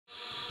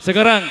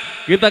Sekarang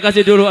kita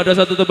kasih dulu ada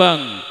satu tebang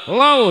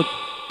Laut.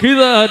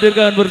 Kita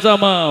hadirkan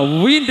bersama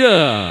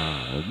Winda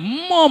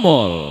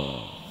Momol.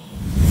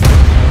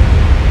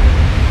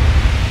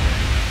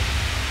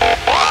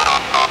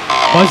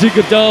 Masih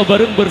kerja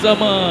bareng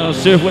bersama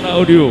Seven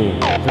Audio.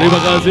 Terima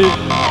kasih.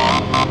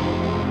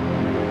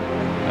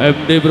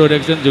 MD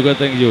Production juga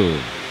thank you.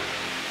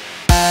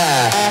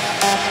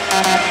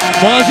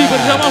 Masih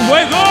bersama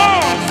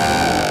Vegaz.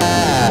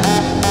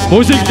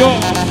 Musik Jo.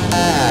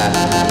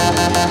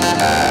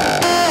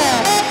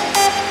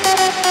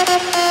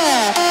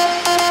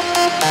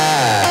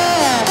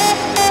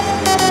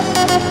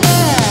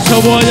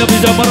 Semuanya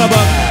bisa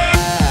merabak.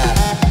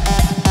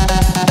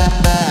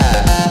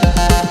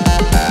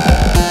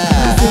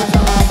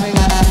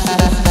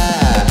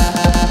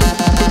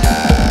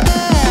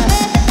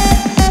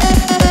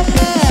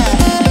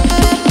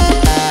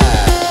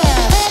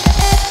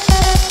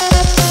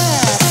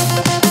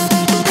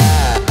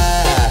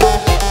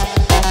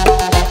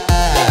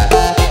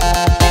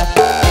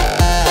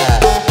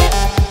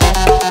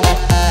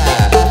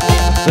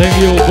 Thank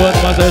you buat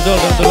Mas Esol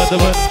dan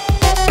teman-teman.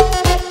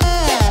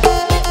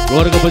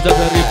 Keluarga besar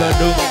dari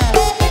Bandung,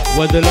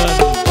 Banjaran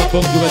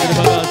Kebuk juga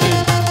terima kasih.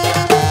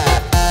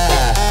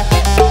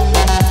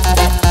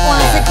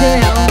 Wasik deh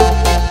ya Om.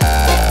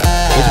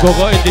 Terus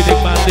pokoknya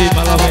dinikmati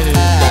malam ini.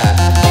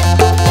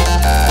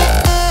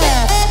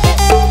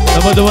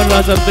 Teman-teman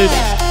Laser Team,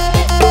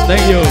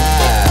 thank you.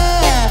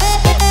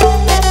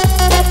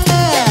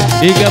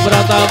 Hingga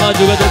Pratama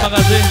juga terima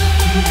kasih.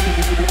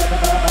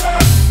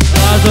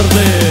 Laser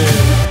Team.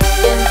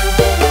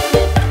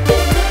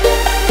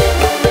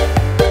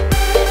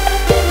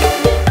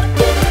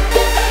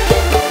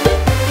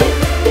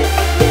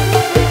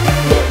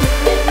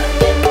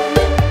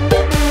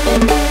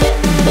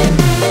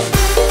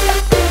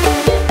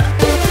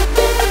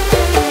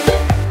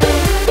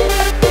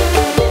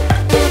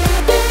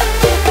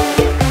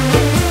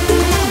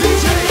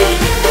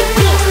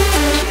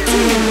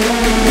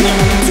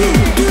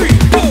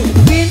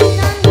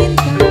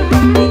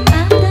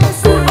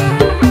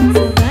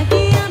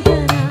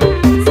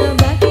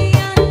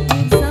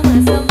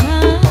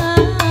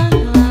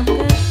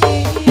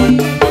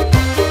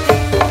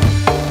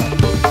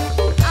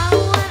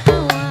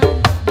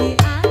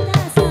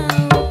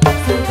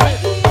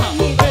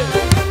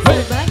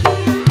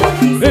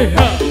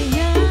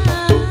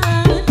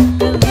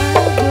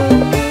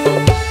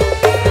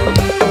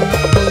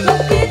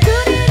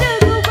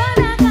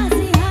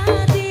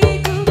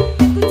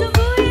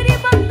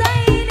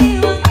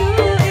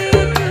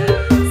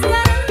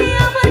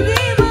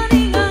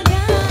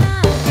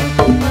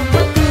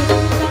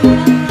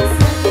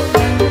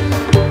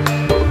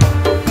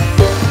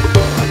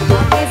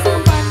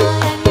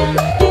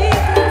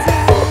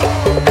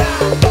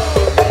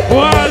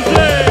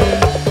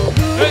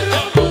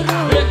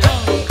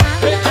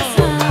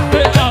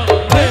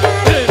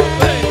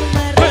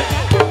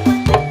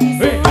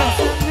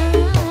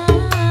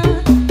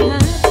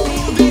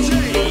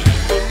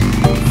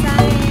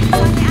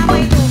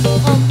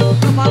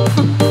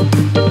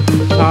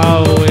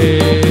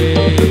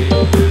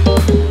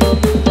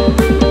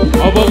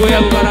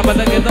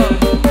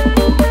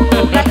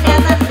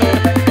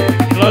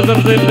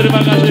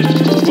 Terima kasih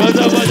buat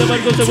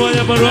teman-temanku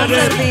semuanya baru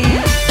hadir.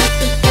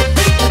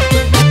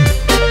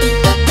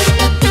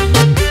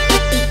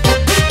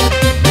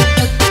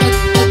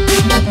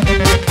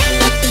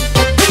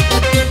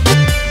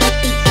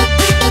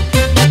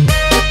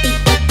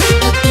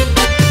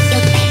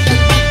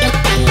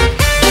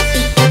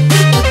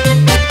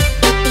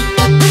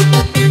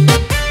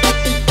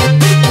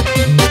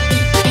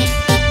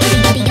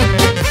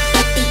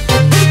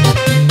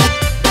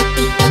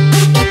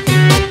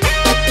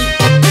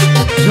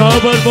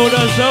 Sahabat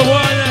muda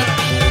semuanya.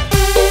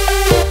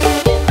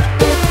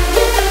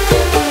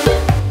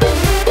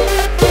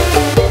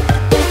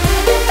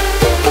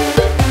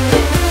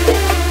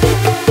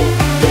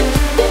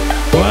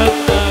 Buat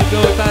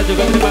anggota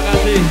juga terima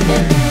kasih.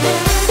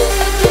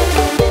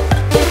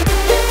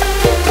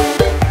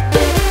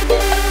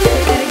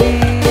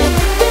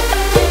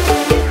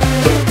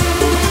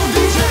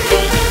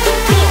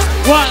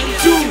 One,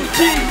 two,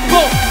 three,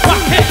 four,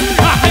 five, hey,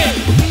 hey.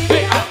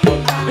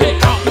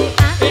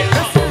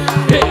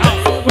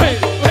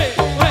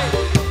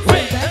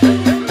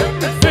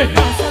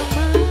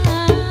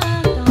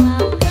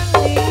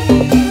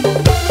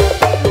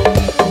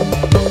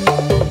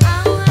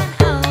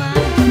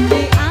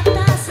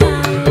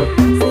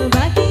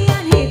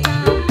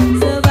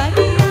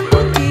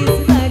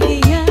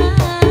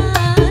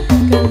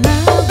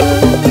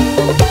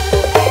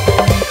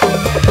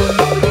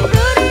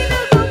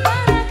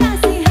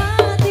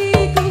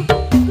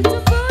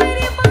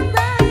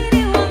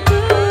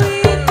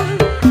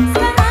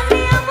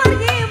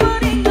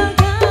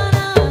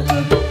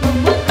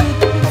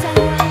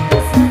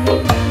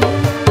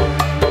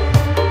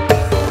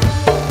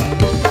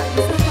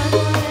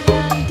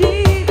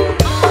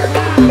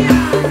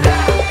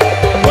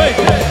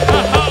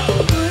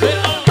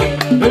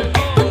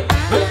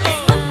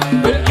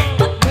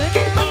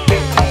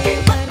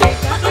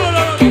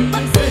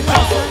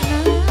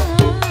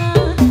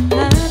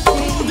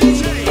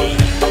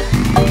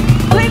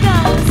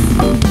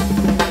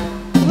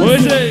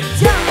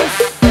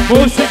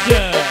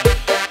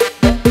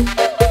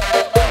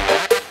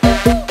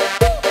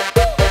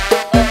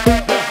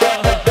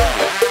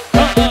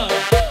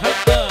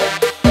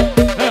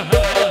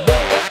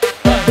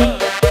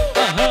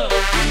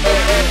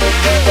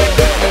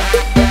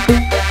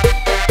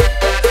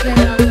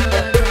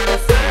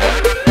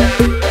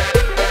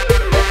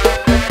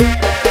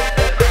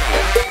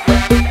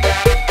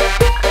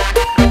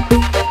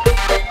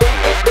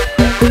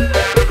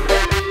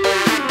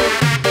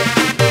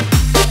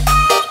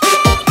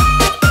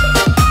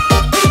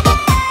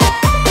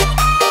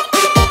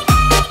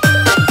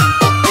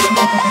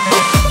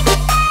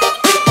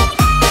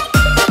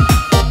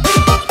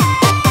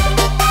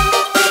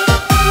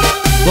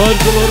 buat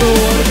seluruh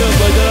warga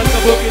Banjaran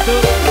Kebuk itu.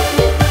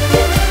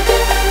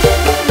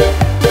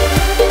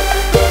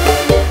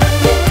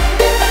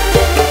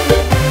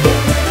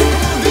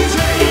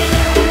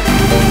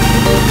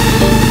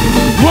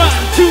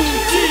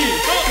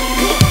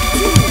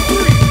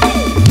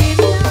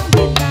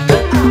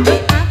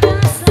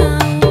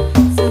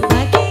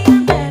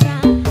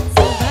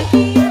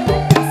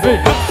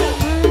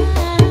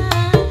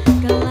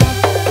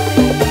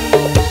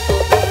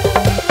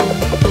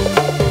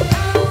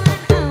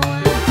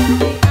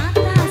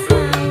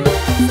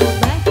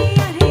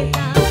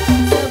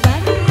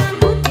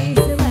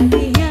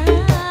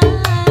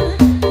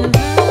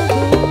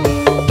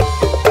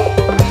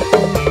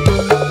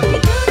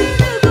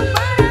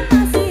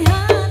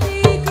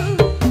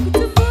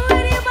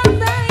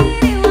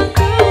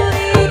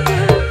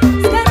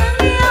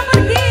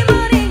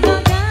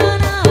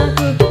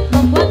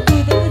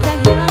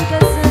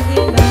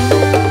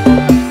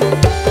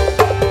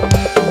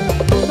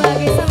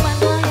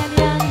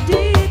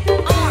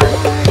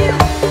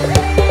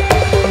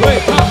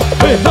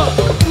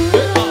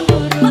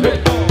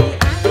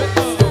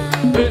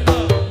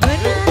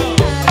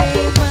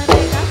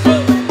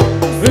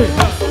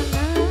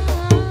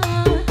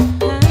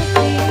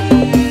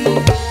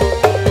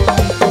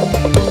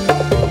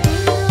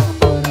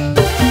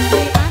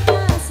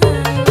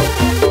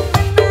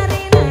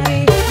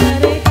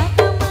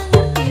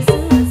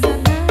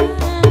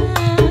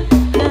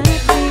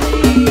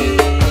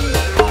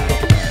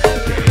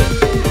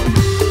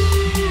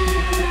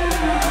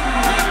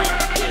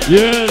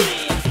 Yes.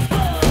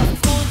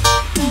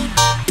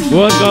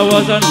 Buat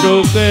kawasan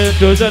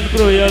dosen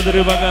kru ya,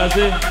 terima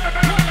kasih.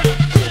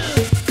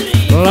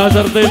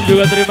 Laser tim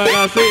juga terima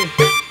kasih.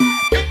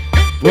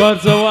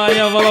 Buat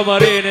semuanya malam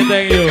hari ini,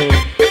 thank you.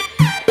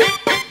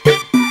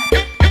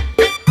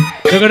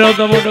 Dengan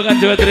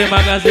teman-teman juga terima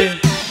kasih.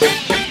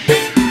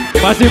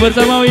 Masih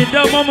bersama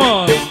Winda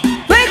Momos.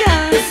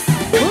 Vegaz,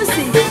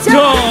 musik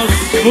Jos,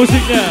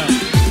 musiknya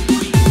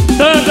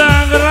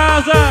sedang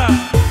ngerasa.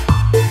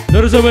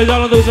 Terus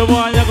spesial untuk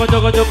semuanya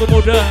kocok-kocok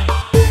muda.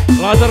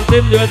 Laser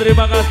tim juga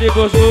terima kasih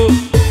bosku.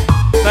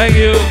 Thank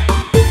you.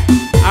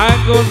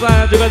 Aku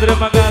saya juga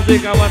terima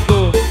kasih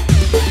kawanku.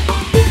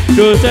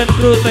 Dosen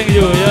kru thank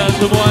you ya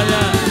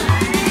semuanya.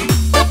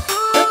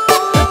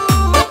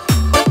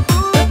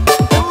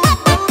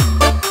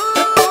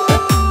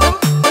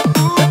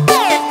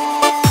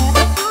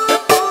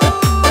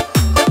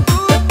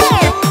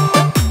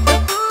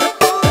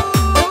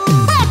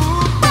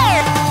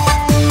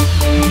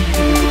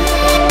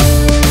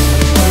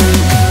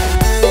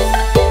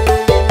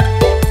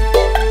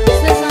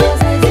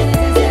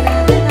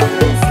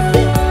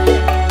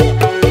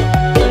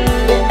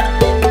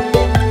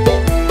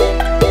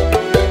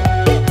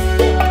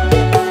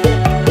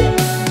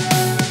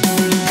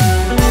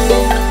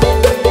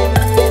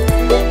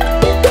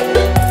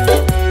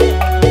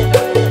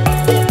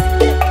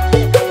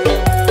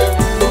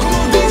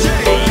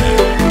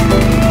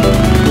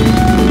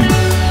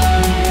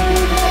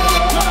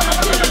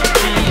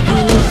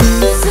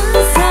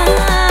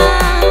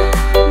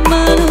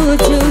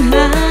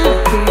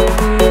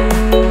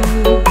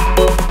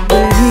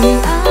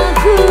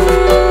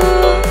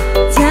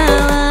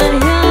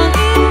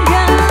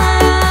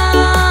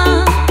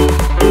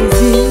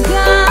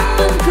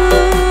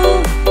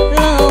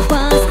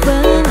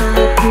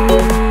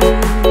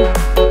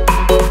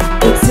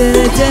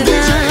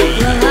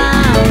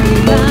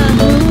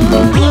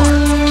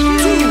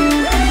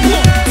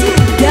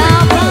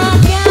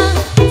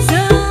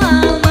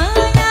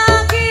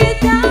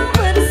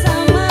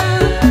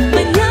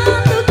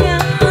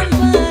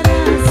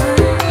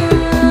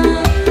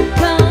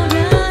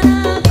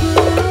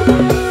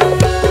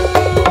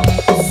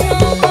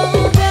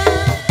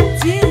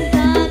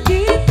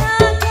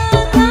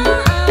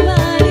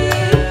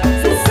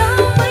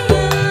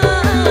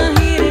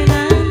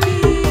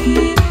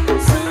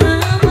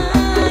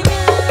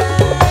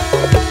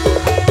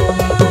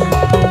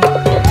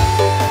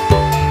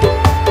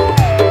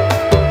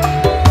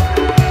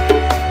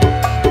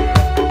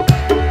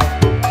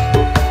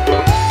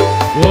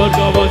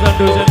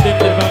 Dosen tim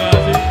terima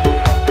kasih.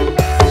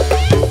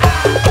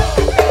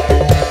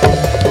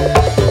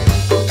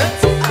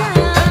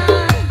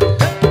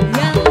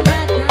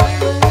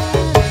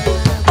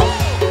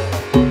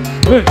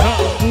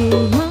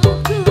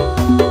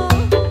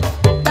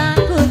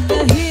 takut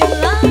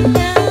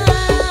kehilangan,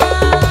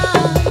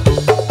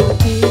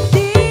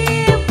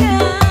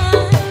 titipkan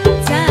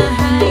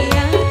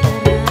cahaya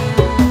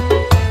terang,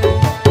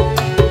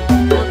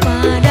 tak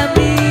padam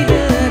di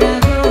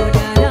derang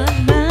godaan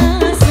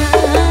masa.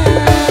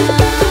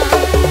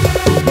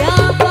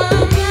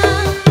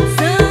 Dapatkan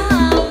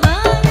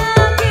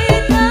selamanya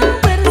kita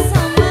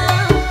bersama,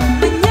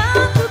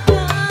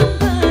 menyatukan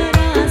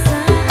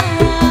perasaan.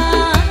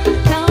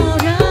 Kau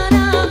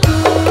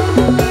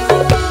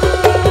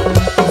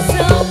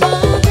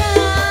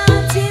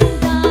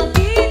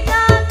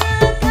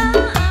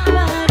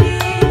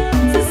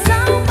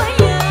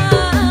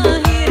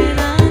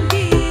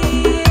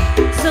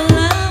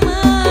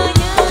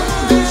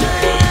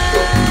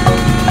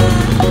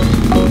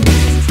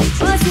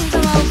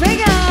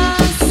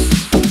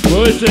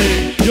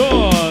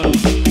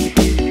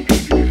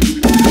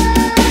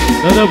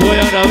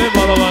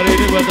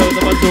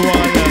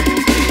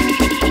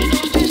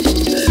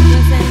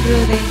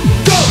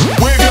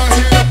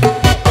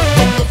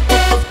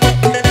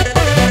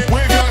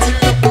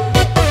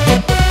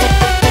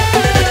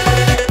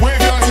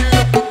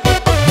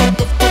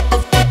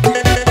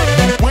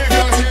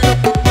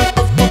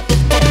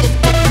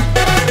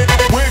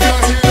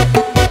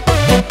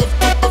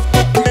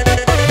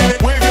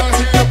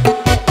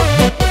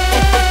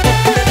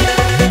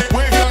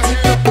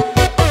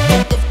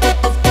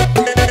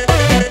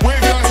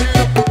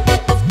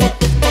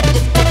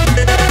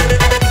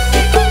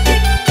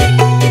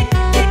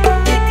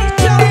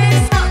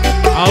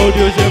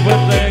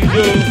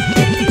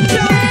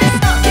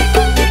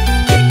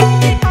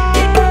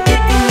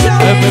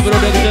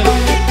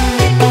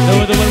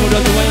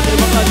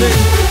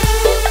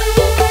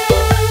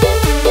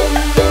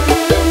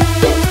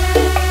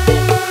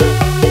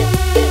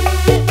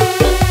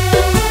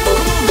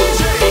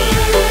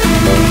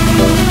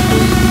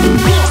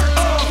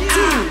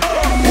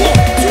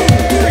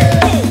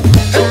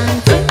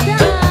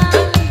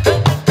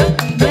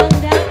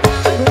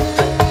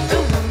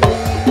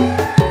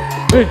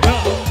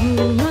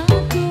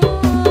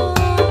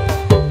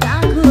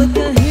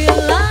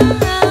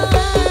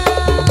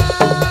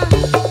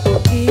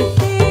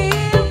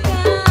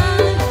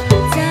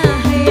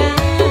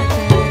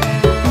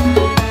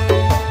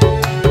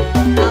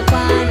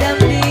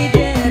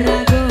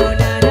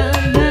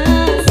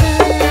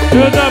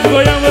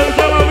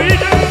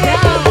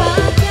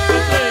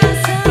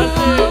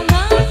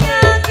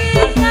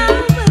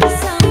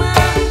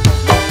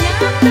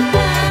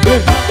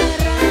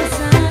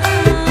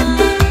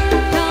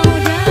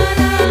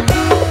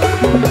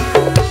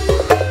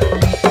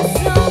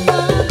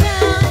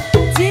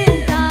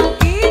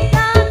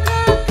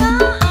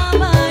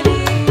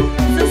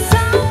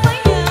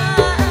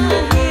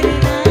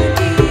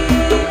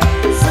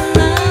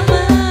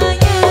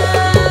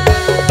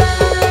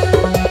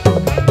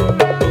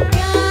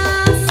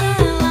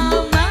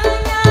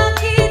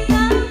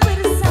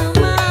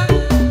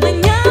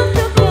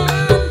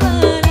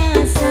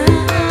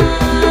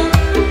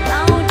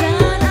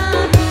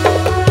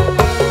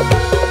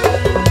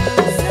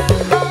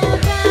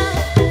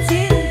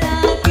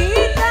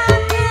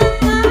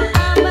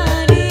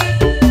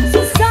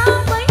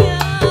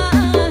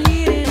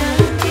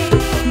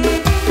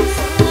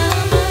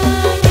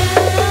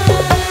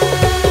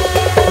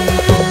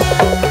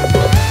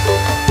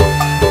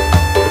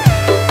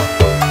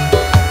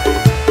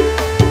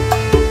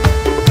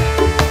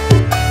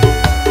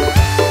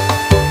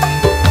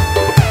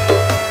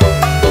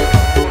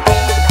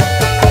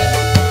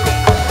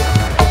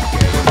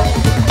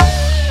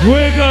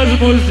Vegaz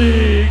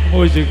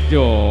musik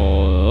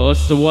jos.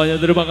 Semuanya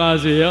terima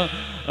kasih ya.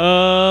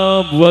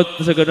 Buat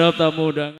segenap tamu undangan.